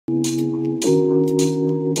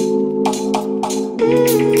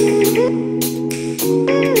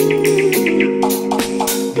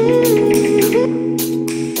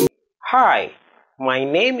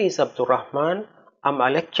is Abdul Rahman. I'm a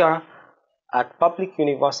lecturer at Public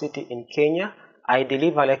University in Kenya. I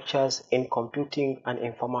deliver lectures in computing and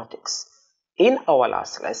informatics. In our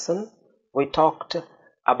last lesson, we talked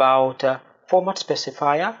about format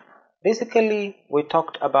specifier. Basically, we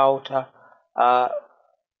talked about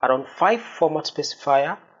around 5 format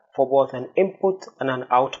specifier for both an input and an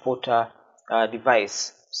output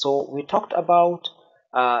device. So we talked about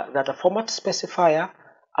that a format specifier,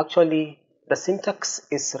 actually the syntax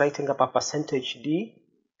is writing up a %d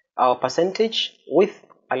or percentage with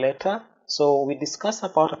a letter. So we discussed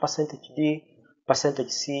about a %d,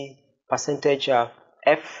 %c,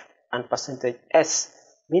 %f, and %s,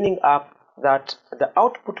 meaning that the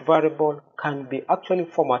output variable can be actually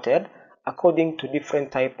formatted according to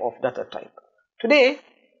different type of data type. Today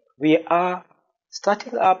we are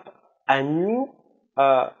starting up a new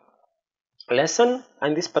lesson,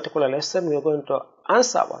 and this particular lesson we are going to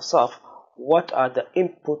answer ourselves what are the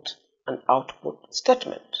input and output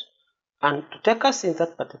statement. And to take us in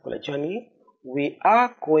that particular journey, we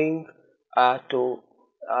are going to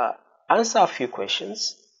answer a few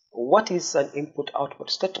questions. What is an input-output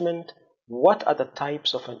statement? What are the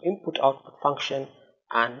types of an input-output function?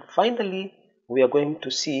 And finally, we are going to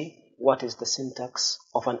see what is the syntax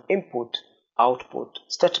of an input-output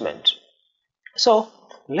statement. So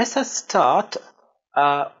let us start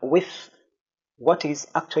with what is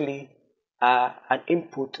actually an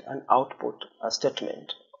input and output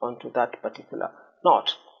statement onto that particular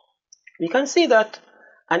note. We can see that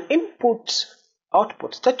an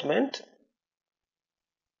input-output statement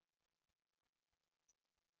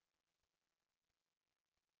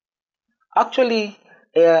actually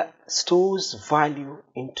stores value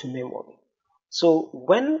into memory. So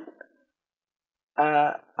when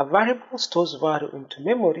a variable stores value into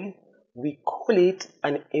memory, we call it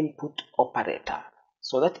an input operator.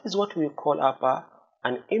 So that is what we call up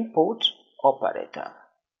an input operator.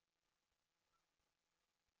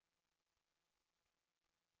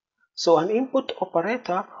 So an input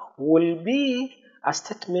operator will be a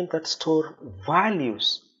statement that stores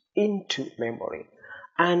values into memory.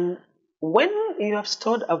 And when you have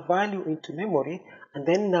stored a value into memory, and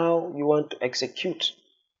then now you want to execute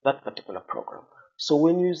that particular program. So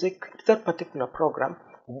when you execute that particular program,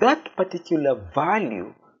 that particular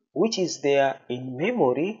value which is there in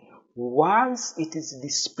memory, once it is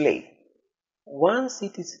displayed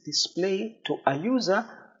to a user,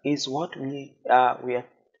 is what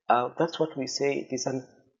that's what we say it is an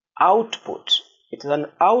output. It is an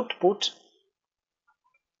output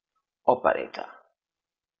operator.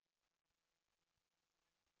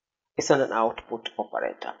 It's an output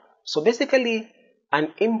operator. So basically,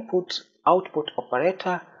 an input-output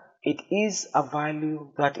operator, it is a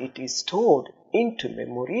value that it is stored into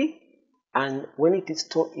memory, and when it is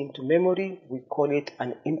stored into memory, we call it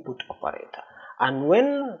an input operator. And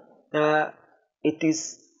when it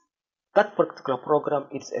is that particular program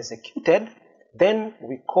is executed, then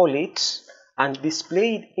we call it and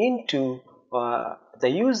displayed into the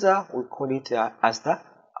user, we call it as the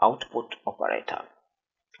output operator.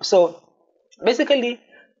 So basically,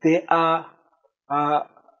 they are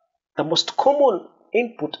the most common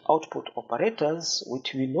input-output operators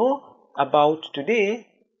which we know about today.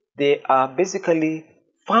 They are basically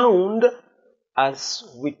found, as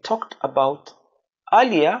we talked about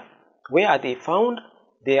earlier. Where are they found?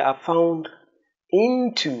 They are found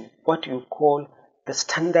into what you call the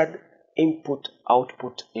standard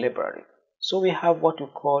input-output library. So we have what you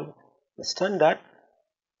call the standard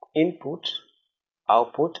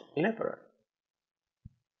input-output library.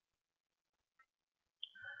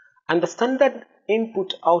 And the standard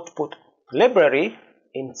input-output library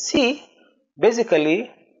in C,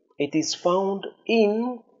 basically it is found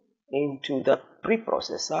into the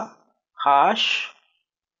preprocessor hash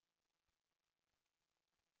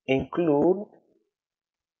include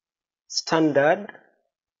standard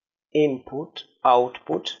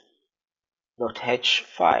input-output.h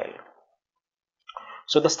file.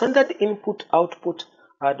 So the standard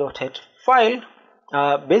input-output.h file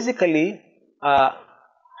basically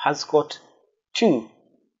has got two.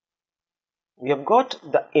 We have got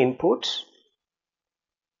the input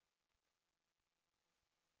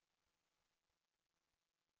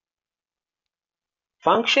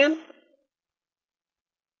function,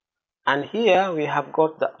 and here we have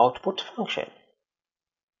got the output function.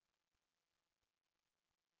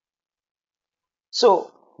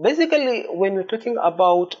 So basically, when we're talking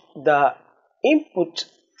about the input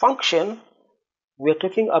function, we are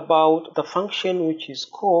talking about the function which is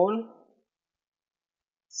called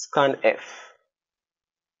scanf.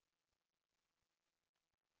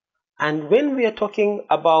 And when we are talking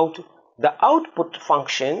about the output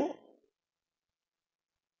function,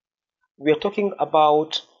 we are talking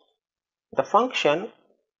about the function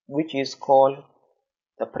which is called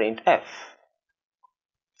the printf.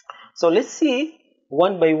 So let's see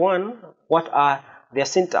one by one what are their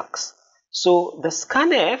syntax. So the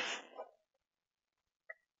scanf,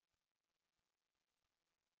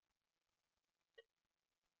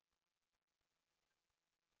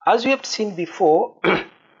 as we have seen before,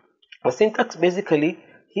 the syntax basically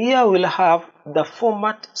here will have the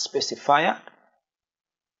format specifier,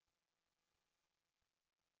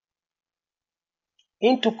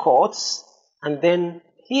 into quotes, and then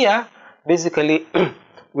here basically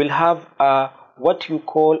we'll have what you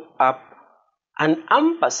call an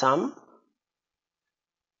ampersand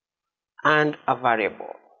and a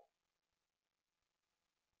variable,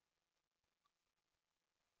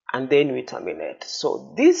 and then we terminate.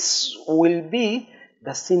 So this will be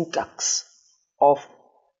the syntax of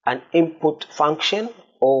an input function,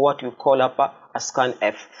 or what you call a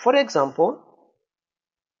scanf. For example,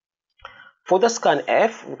 for the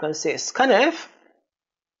scanf, we can say scanf,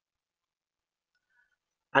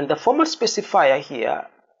 and the format specifier here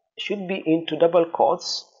should be into double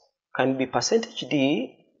quotes, can be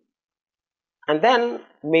 %d, and then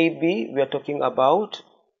maybe we are talking about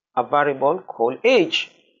a variable called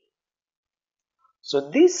age. So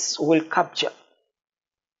this will capture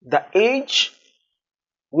the age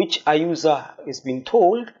which a user is being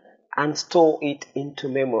told and store it into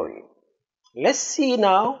memory. Let's see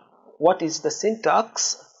now what is the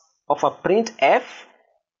syntax of a printf.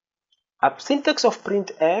 A syntax of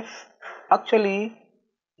printf, actually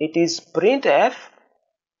it is printf,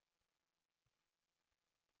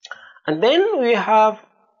 and then we have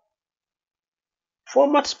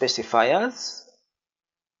format specifiers,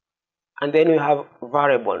 and then we have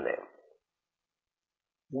variable name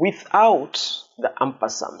without the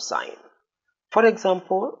ampersand sign. For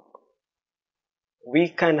example, we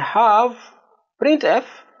can have printf,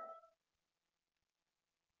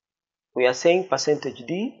 we are saying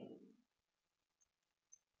 %d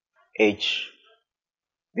age.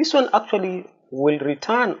 This one actually will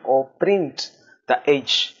return or print the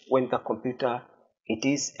age when the computer it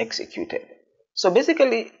is executed. So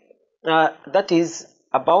basically that is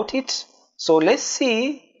about it. So let's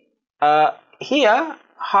see here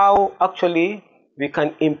how actually we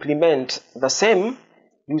can implement the same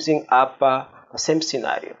using the same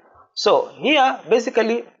scenario. So here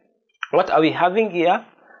basically what are we having here?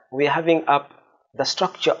 We are having the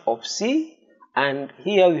structure of C, and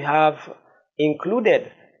here we have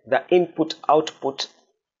included the input output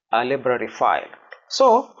library file.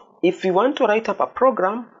 So if we want to write up a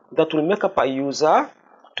program that will make up a user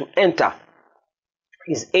to enter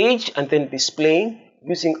his age and then displaying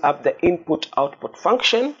using the input output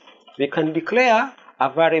function, we can declare a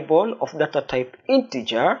variable of data type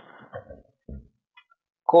integer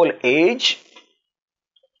called age,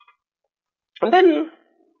 and then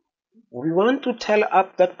we want to tell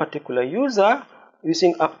that particular user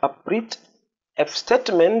using a printf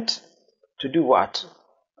statement to do what?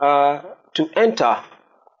 To enter.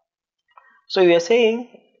 So we are saying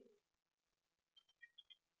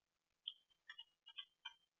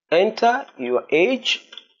enter your age.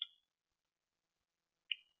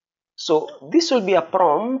 So this will be a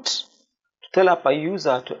prompt to tell a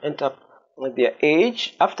user to enter their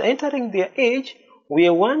age. After entering their age, we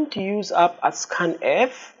want to use a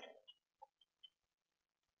scanf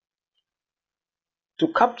to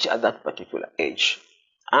capture that particular age.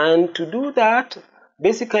 And to do that,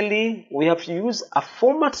 basically we have to use a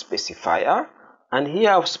format specifier, and here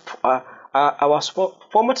our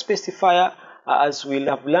format specifier, as we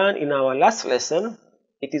have learned in our last lesson,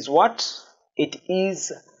 it is what? It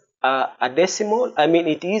is a decimal,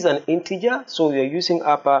 it is an integer, so we are using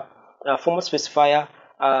a format specifier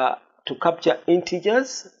to capture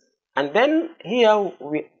integers. And then here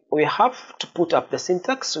we have to put up the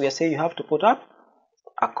syntax. We are saying you have to put up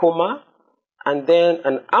a comma and then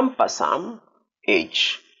an ampersand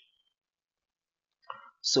age.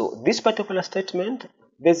 So this particular statement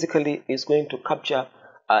basically is going to capture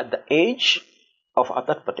the age of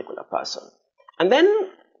that particular person. And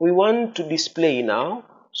then we want to display now,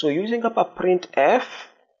 so using up a printf,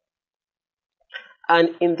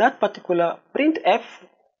 and in that particular printf,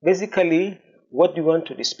 basically what do you want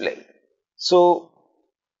to display? So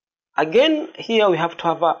again, here we have to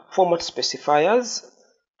have a format specifiers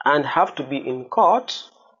and have to be in quote.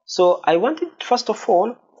 So I want it first of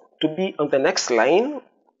all to be on the next line.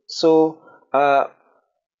 So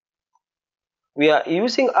we are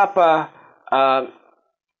using up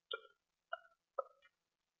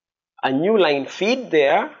a new line feed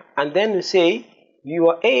there, and then we say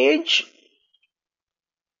your age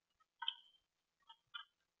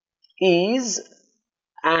is,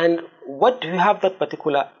 and what do you have that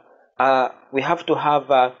particular, we have to have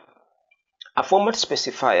a format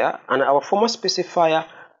specifier, and our format specifier,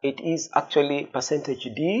 it is actually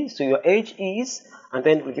 %d. So your age is, and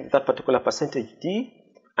then we give that particular %d,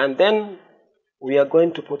 and then we are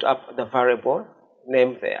going to put up the variable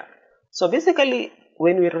name there. So basically,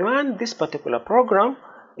 when we run this particular program,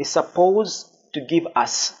 it's supposed to give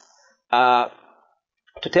us,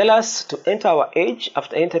 to tell us to enter our age.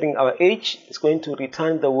 After entering our age, it's going to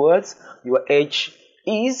return the words your age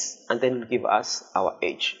is, and then give us our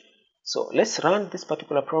age. So let's run this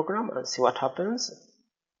particular program and see what happens.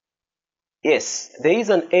 Yes, there is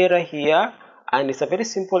an error here, and it's a very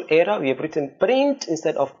simple error. We have written print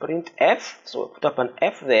instead of printf, so we put up an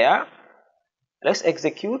f there. Let's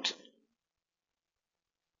execute.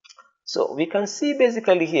 So we can see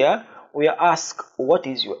basically here we are asked what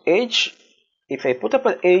is your age. If I put up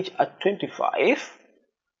an age at 25,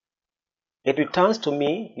 it returns to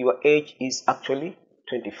me your age is actually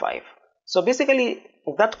 25. So basically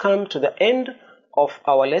that comes to the end of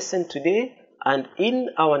our lesson today, and in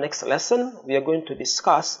our next lesson we are going to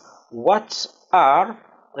discuss what are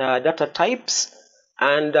data types,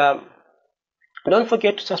 and don't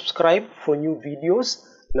forget to subscribe for new videos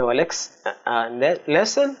in our next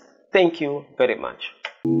lesson. Thank you very much.